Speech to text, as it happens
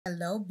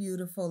Hello,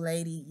 beautiful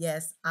lady.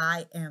 Yes,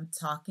 I am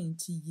talking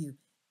to you.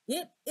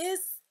 It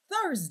is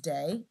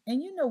Thursday,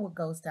 and you know what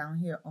goes down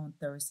here on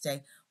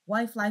Thursday.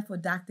 Wife Life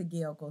with Dr.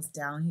 Gail goes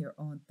down here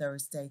on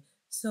Thursday.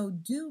 So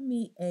do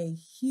me a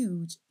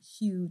huge,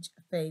 huge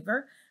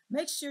favor.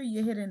 Make sure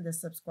you're hitting the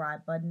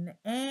subscribe button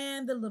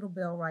and the little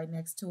bell right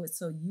next to it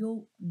so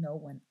you'll know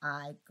when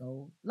I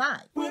go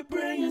live. We're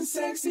bringing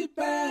sexy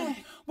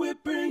back. We're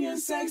bringing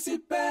sexy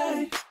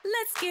back.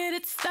 Let's get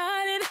it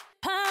started.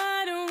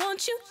 Harder,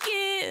 won't you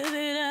give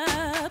it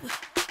up?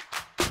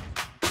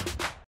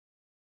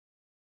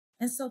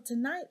 And so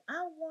tonight,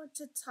 I want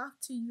to talk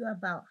to you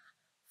about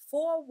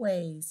 4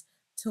 ways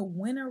to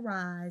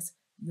winterize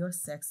your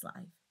sex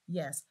life.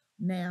 Yes,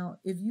 now,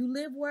 if you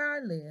live where I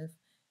live,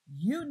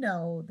 you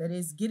know that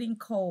it's getting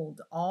cold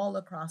all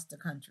across the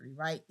country,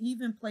 right?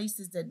 Even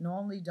places that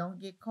normally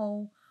don't get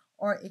cold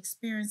are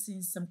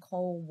experiencing some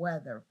cold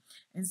weather.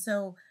 And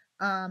so,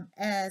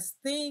 as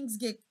things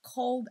get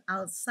cold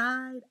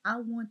outside, I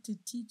want to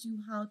teach you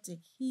how to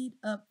heat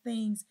up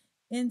things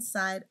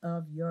inside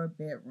of your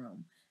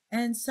bedroom.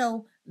 And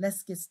so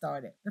let's get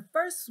started. The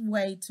first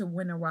way to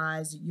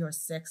winterize your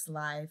sex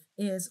life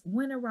is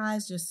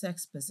winterize your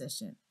sex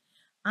position.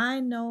 I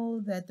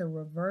know that the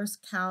reverse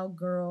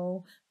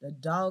cowgirl, the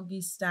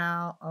doggy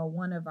style are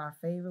one of our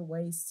favorite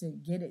ways to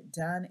get it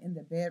done in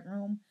the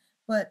bedroom.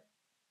 But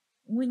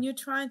when you're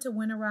trying to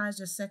winterize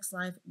your sex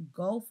life,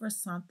 go for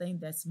something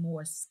that's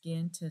more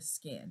skin to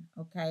skin.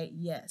 Okay.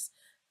 Yes.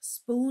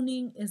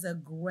 Spooning is a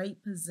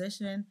great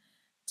position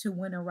to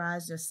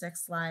winterize your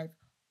sex life.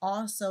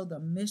 Also, the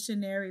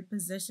missionary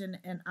position.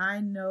 And I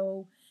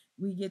know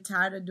we get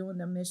tired of doing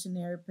the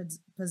missionary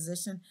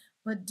position,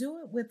 but do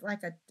it with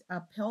like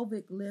a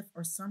pelvic lift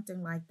or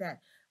something like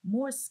that.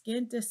 More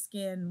skin to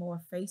skin,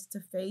 more face to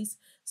face,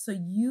 so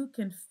you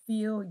can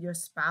feel your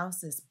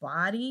spouse's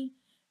body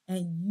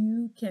and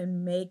you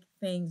can make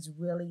things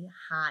really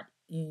hot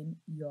in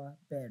your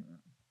bedroom.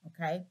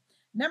 Okay.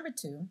 Number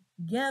two,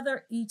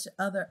 gather each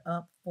other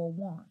up for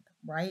warmth,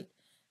 right?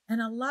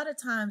 And a lot of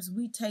times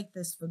we take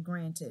this for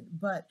granted,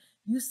 but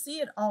you see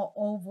it all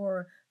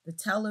over the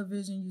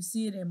television, you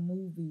see it in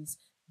movies.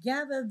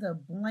 Gather the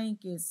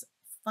blankets,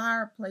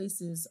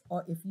 fireplaces,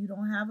 or if you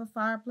don't have a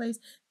fireplace,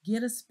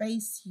 get a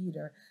space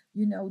heater,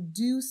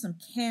 do some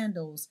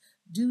candles,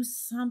 do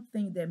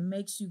something that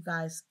makes you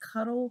guys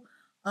cuddle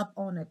up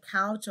on a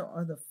couch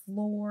or the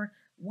floor,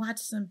 watch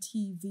some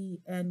TV,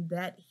 and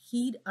that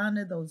heat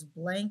under those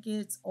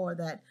blankets or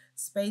that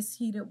space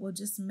heater will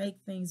just make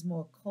things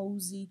more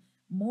cozy,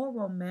 more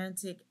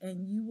romantic,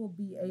 and you will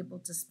be able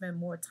to spend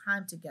more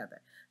time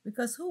together.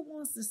 Because who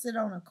wants to sit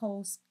on a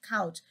cold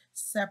couch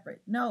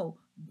separate? No,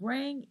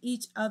 bring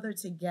each other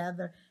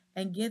together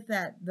and get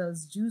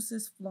those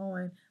juices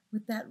flowing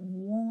with that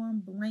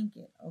warm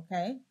blanket,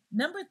 okay?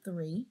 Number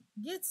three,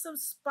 get some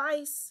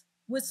spice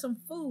with some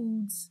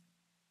foods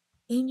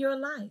in your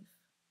life.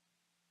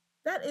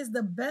 That is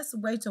the best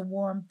way to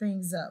warm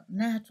things up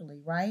naturally,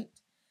 right?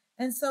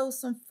 And so,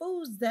 some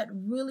foods that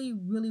really,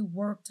 really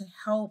work to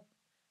help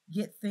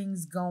get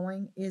things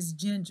going is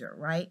ginger,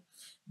 right?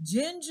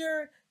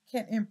 Ginger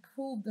can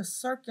improve the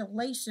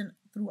circulation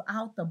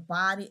throughout the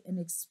body and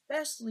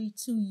especially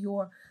to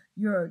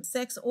your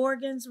sex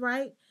organs,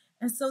 right?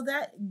 And so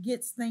that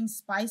gets things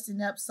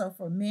spicing up. So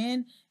for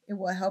men, it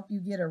will help you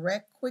get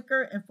erect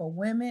quicker, and for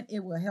women,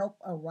 it will help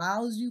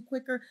arouse you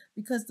quicker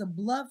because the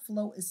blood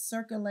flow is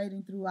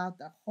circulating throughout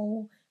the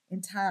whole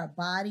entire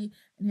body.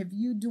 And if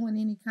you're doing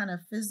any kind of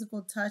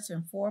physical touch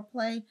and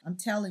foreplay, I'm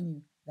telling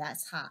you,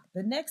 that's hot.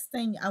 The next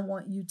thing I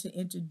want you to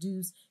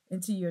introduce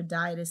into your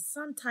diet is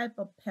some type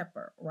of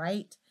pepper,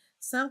 right?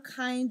 Some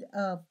kind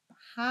of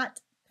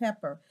hot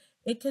pepper.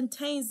 It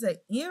contains an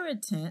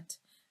irritant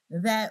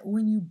that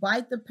when you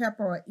bite the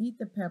pepper or eat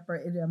the pepper,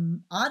 it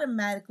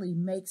automatically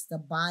makes the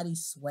body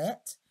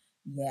sweat.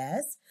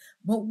 Yes.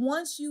 But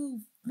once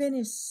you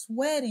finish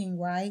sweating,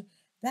 right,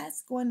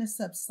 that's going to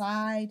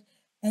subside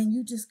and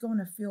you're just going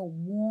to feel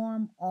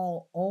warm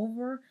all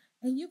over.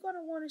 And you're going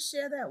to want to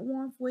share that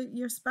warmth with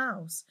your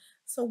spouse.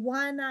 So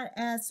why not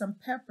add some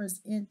peppers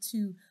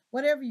into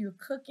whatever you're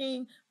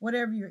cooking,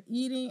 whatever you're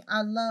eating?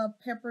 I love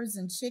peppers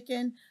and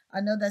chicken. I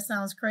know that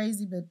sounds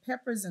crazy, but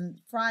peppers and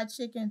fried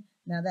chicken,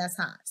 now that's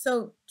hot.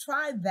 So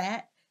try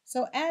that.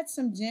 So add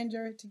some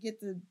ginger to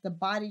get the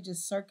body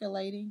just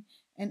circulating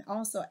and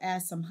also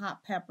add some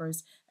hot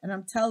peppers. And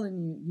I'm telling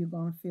you, you're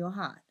going to feel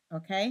hot.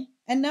 Okay.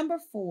 And number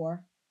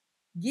four,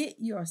 get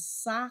your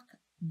sock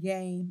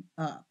game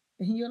up.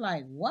 And you're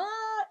like,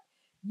 what?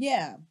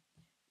 Yeah.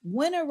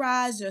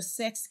 Winterize your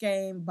sex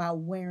game by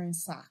wearing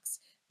socks.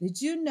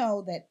 Did you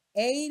know that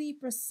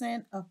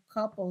 80% of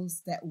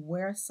couples that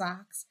wear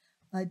socks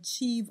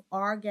achieve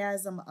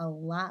orgasm a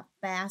lot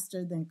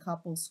faster than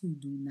couples who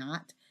do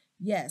not?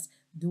 Yes,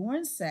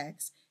 during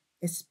sex,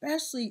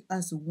 especially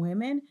us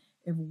women,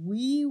 if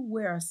we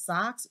wear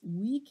socks,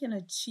 we can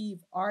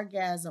achieve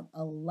orgasm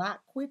a lot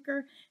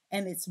quicker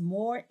and it's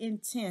more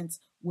intense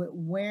with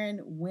wearing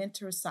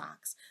winter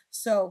socks.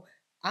 So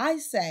I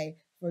say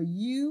for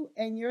you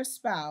and your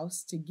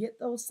spouse to get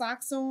those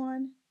socks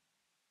on,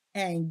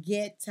 and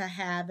get to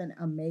having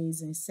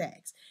amazing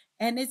sex.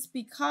 And it's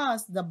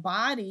because the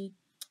body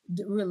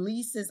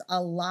releases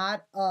a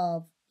lot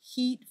of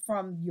heat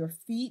from your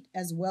feet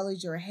as well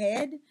as your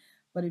head.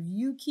 But if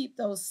you keep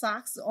those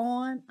socks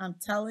on, I'm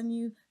telling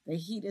you, the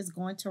heat is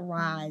going to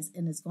rise,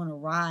 and it's going to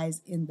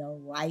rise in the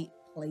right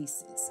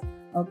places.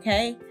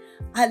 Okay?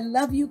 I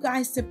love you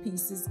guys to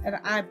pieces, and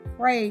I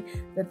pray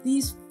that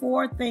these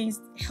 4 things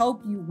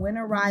help you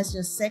winterize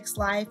your sex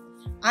life.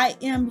 I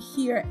am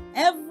here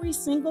every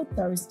single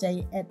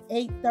Thursday at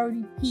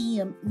 8:30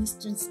 p.m.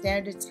 Eastern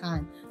Standard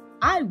Time.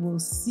 I will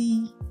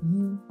see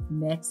you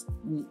next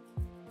week.